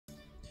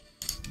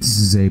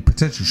is a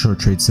potential short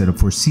trade setup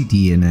for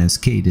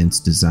CDNS Cadence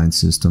design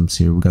systems.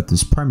 Here we got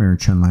this primary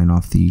trend line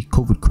off the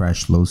COVID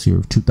crash lows here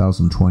of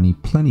 2020.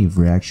 Plenty of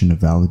reaction to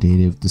validate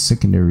it. The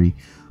secondary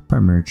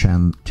primary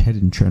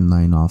head trend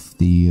line off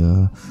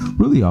the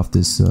really off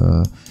this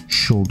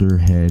shoulder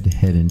head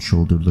and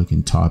shoulder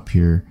looking top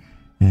here.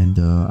 And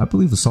I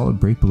believe a solid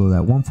break below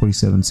that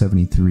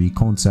 147.73,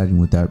 coinciding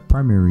with that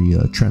primary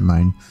trend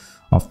line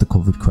off the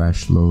COVID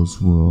crash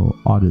lows, will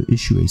auto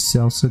issue a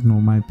sell signal,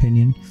 in my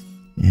opinion,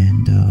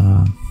 and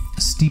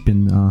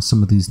steepen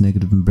some of these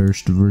negative and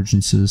bearish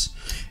divergences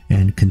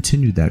and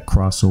continue that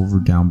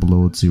crossover down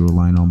below its zero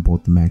line on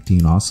both the MACD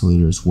and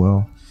oscillator as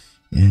well.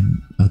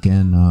 And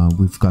again,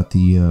 we've got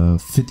the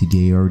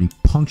 50-day already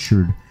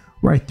punctured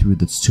right through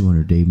this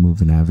 200-day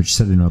moving average,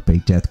 setting up a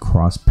death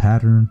cross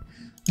pattern.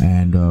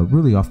 And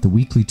really off the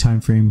weekly time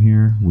frame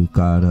here, we've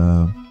got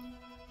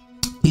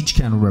each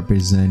candle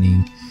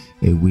representing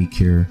a week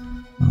here.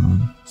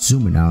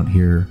 Zooming out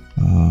here,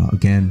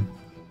 again,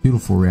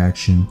 beautiful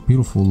reaction,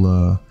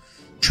 beautiful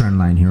trend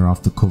line here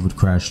off the COVID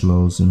crash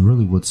lows. And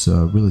really what's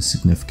really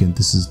significant,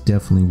 this is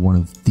definitely one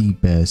of the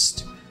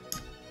best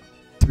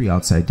 3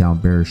 outside down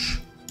bearish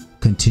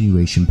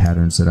continuation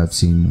patterns that I've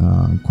seen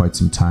in quite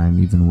some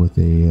time, even with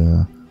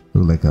a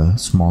like a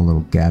small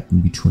little gap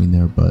in between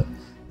there. But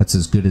that's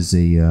as good as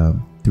a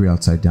 3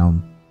 outside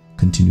down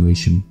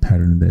continuation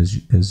pattern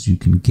as you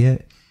can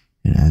get.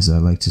 And as I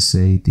like to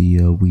say,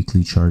 the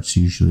weekly charts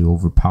usually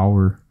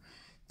overpower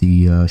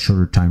the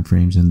shorter time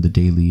frames and the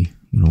daily,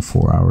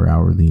 4-hour,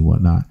 hourly,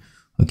 whatnot.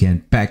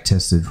 Again, back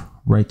tested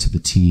right to the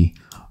T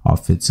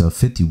off its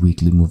 50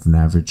 weekly moving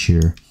average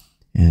here,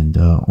 and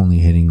only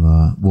heading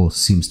well,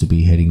 seems to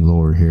be heading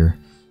lower here.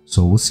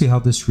 So we'll see how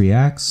this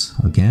reacts.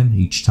 Again,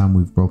 each time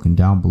we've broken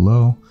down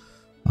below,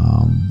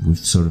 we've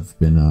sort of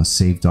been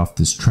saved off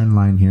this trend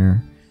line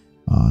here.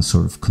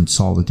 Sort of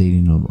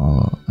consolidating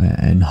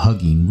and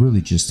hugging,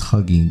 really just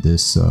hugging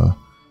this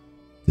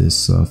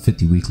this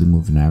 50 weekly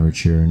moving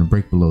average here, and a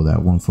break below that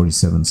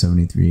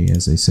 147.73,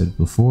 as I said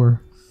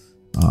before,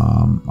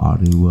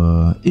 ought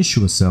to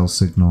issue a sell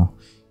signal.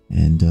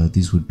 And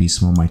these would be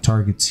some of my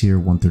targets here: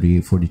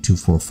 138.42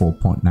 for a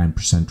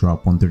 4.9%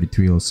 drop,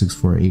 133.06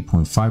 for an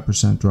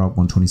 8.5% drop,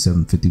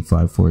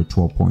 127.55 for a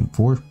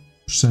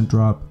 12.4%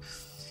 drop.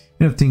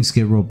 And if things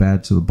get real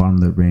bad, to the bottom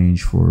of that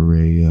range for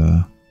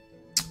a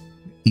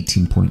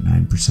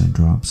 18.9%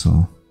 drop.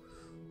 So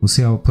we'll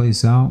see how it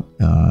plays out.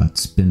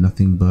 It's been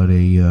nothing but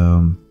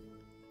a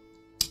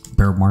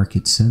bear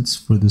market since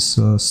for this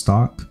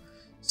stock,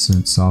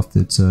 since off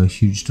its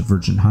huge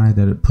divergent high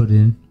that it put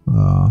in.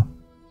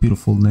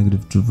 Beautiful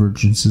negative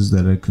divergences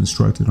that I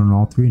constructed on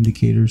all 3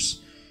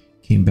 indicators.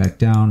 Came back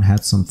down,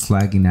 had some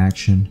flagging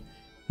action,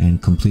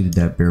 and completed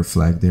that bear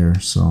flag there.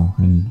 So,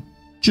 and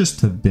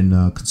just have been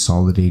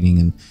consolidating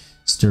and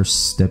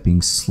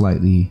stair-stepping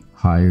slightly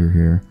higher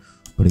here.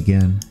 But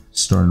again,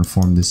 starting to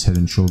form this head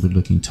and shoulder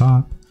looking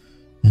top,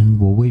 and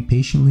we'll wait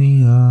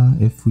patiently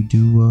if we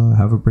do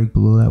have a break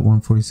below that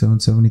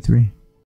 147.73.